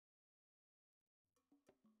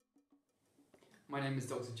My name is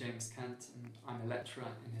Dr. James Kent and I'm a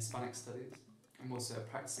lecturer in Hispanic Studies. I'm also a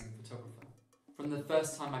practising photographer. From the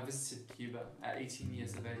first time I visited Cuba at 18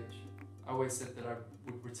 years of age, I always said that I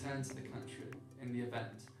would return to the country in the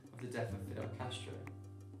event of the death of Fidel Castro.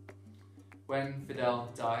 When Fidel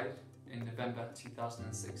died in November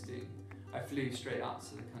 2016, I flew straight out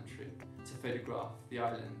to the country to photograph the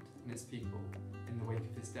island and its people in the wake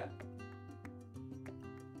of his death.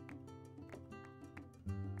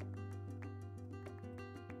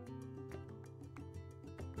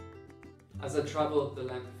 As I travelled the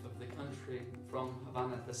length of the country from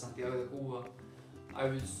Havana to Santiago de Cuba, I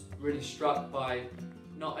was really struck by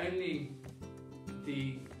not only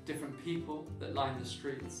the different people that lined the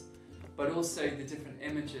streets, but also the different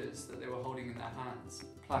images that they were holding in their hands.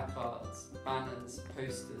 Placards, banners,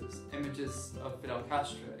 posters, images of Fidel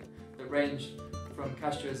Castro that ranged from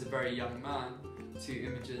Castro as a very young man to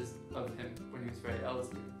images of him when he was very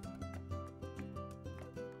elderly.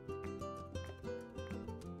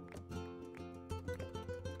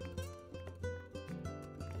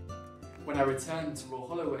 When I returned to Royal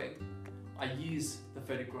Hollloway, I used the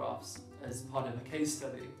photographs as part of a case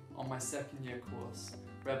study on my second year course,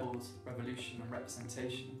 Rebels, Revolution and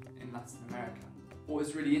Representation in Latin America. What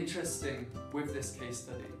was really interesting with this case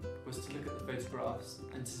study was to look at the photographs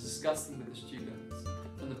and to discuss them with the students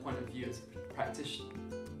from the point of view as a practitioner,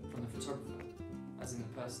 from the photographer, as in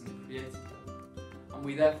the person that created them. And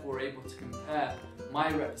we therefore were able to compare my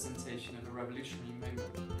representation of a revolutionary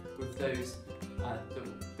moment with those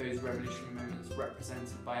revolutionary moments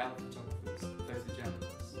represented by our photographers,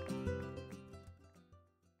 photogenic.